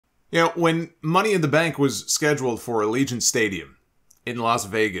You know, when Money in the Bank was scheduled for Allegiant Stadium in Las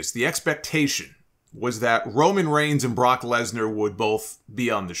Vegas, the expectation was that Roman Reigns and Brock Lesnar would both be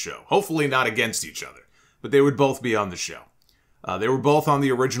on the show. Hopefully not against each other, but they would both be on the show. They were both on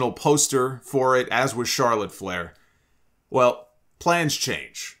the original poster for it, as was Charlotte Flair. Well, plans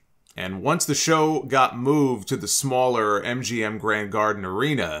change. And once the show got moved to the smaller MGM Grand Garden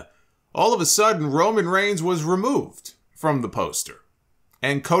Arena, all of a sudden Roman Reigns was removed from the poster.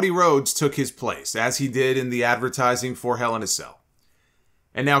 And Cody Rhodes took his place, as he did in the advertising for Hell in a Cell.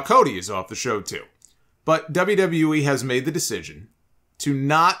 And now Cody is off the show too. But WWE has made the decision to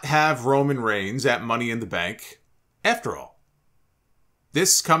not have Roman Reigns at Money in the Bank after all.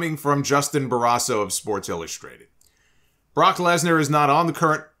 This coming from Justin Barrasso of Sports Illustrated. Brock Lesnar is not on the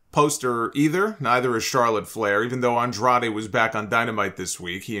current poster either. Neither is Charlotte Flair, even though Andrade was back on Dynamite this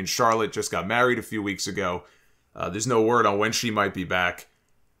week. He and Charlotte just got married a few weeks ago. There's no word on when she might be back.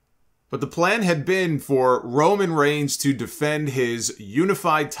 But the plan had been for Roman Reigns to defend his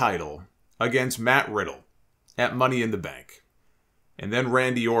unified title against Matt Riddle at Money in the Bank. And then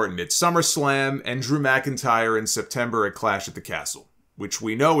Randy Orton at SummerSlam and Drew McIntyre in September at Clash at the Castle, which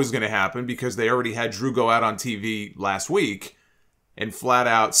we know is going to happen because they already had Drew go out on TV last week and flat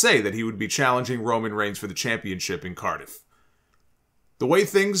out say that he would be challenging Roman Reigns for the championship in Cardiff. The way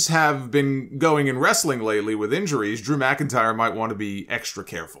things have been going in wrestling lately with injuries, Drew McIntyre might want to be extra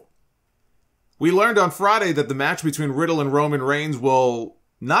careful. We learned on Friday that the match between Riddle and Roman Reigns will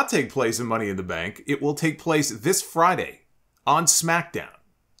not take place in Money in the Bank. It will take place this Friday on SmackDown.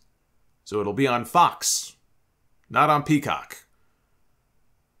 So it'll be on Fox, not on Peacock.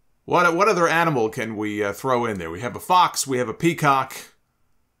 What other animal can we throw in there? We have a Fox, we have a Peacock.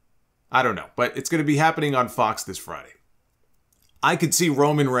 I don't know, but it's going to be happening on Fox this Friday. I could see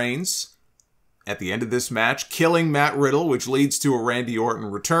Roman Reigns at the end of this match killing Matt Riddle, which leads to a Randy Orton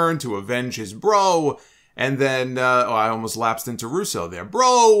return to avenge his bro. And then, I almost lapsed into Russo there.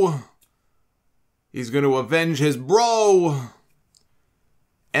 Bro! He's going to avenge his bro.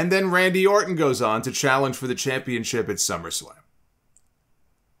 And then Randy Orton goes on to challenge for the championship at SummerSlam.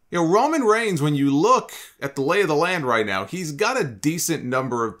 You know, Roman Reigns, when you look at the lay of the land right now, he's got a decent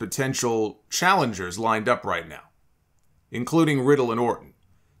number of potential challengers lined up right now, including Riddle and Orton.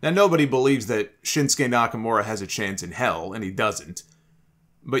 Now, nobody believes that Shinsuke Nakamura has a chance in hell, and he doesn't.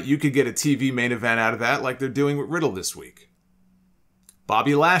 But you could get a TV main event out of that like they're doing with Riddle this week.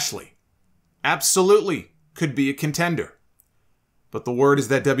 Bobby Lashley absolutely could be a contender. But the word is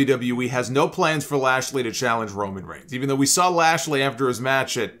that WWE has no plans for Lashley to challenge Roman Reigns. Even though we saw Lashley after his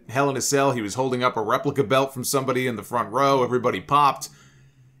match at Hell in a Cell, he was holding up a replica belt from somebody in the front row. Everybody popped.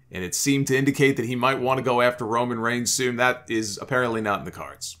 And it seemed to indicate that he might want to go after Roman Reigns soon. That is apparently not in the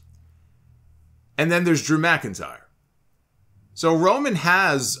cards. And then there's Drew McIntyre. So Roman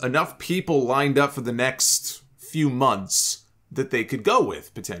has enough people lined up for the next few months that they could go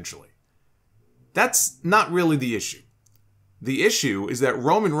with, potentially. That's not really the issue. The issue is that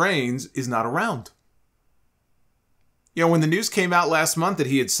Roman Reigns is not around. You know, when the news came out last month that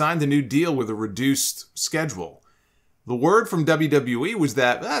he had signed a new deal with a reduced schedule, the word from WWE was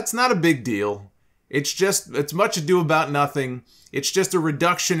that it's not a big deal. It's much ado about nothing. It's just a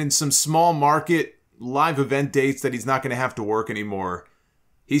reduction in some small market live event dates that he's not going to have to work anymore.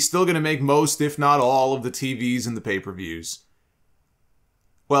 He's still going to make most, if not all, of the TVs and the pay-per-views.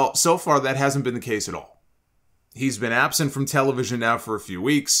 Well, so far that hasn't been the case at all. He's been absent from television now for a few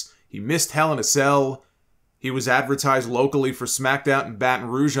weeks. He missed Hell in a Cell. He was advertised locally for SmackDown in Baton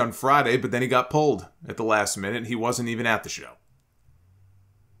Rouge on Friday, but then he got pulled at the last minute and he wasn't even at the show.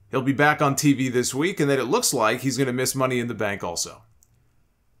 He'll be back on TV this week, and then it looks like he's going to miss Money in the Bank also.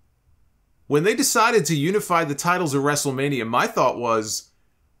 When they decided to unify the titles of WrestleMania, my thought was,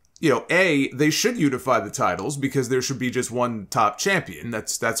 you know, A, they should unify the titles because there should be just one top champion.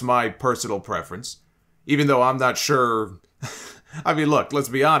 That's my personal preference. Even though I'm not sure. I mean, look, let's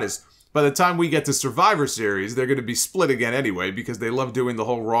be honest. By the time we get to Survivor Series, they're going to be split again anyway because they love doing the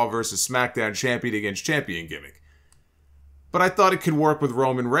whole Raw versus SmackDown champion against champion gimmick. But I thought it could work with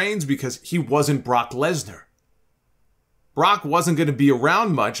Roman Reigns because he wasn't Brock Lesnar. Brock wasn't going to be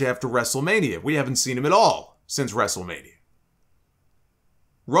around much after WrestleMania. We haven't seen him at all since WrestleMania.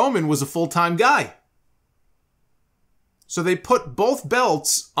 Roman was a full-time guy. So they put both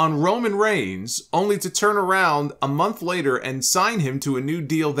belts on Roman Reigns, only to turn around a month later and sign him to a new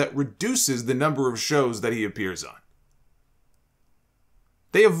deal that reduces the number of shows that he appears on.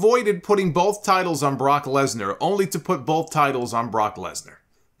 They avoided putting both titles on Brock Lesnar, only to put both titles on Brock Lesnar.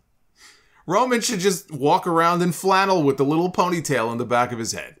 Roman should just walk around in flannel with the little ponytail in the back of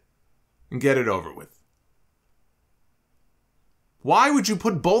his head and get it over with. Why would you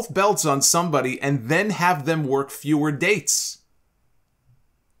put both belts on somebody and then have them work fewer dates?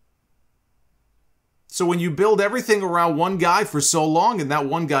 So when you build everything around one guy for so long and that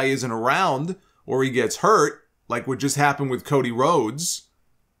one guy isn't around, or he gets hurt, like what just happened with Cody Rhodes,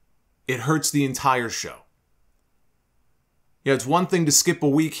 it hurts the entire show. Yeah, it's one thing to skip a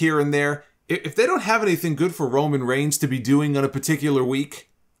week here and there. If they don't have anything good for Roman Reigns to be doing on a particular week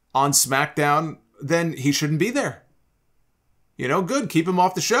on SmackDown, then he shouldn't be there. You know, good, keep him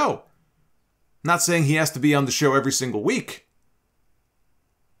off the show. Not saying he has to be on the show every single week.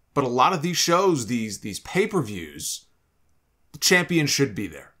 But a lot of these shows, these pay-per-views, the champion should be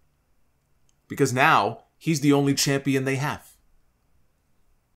there. Because now, he's the only champion they have.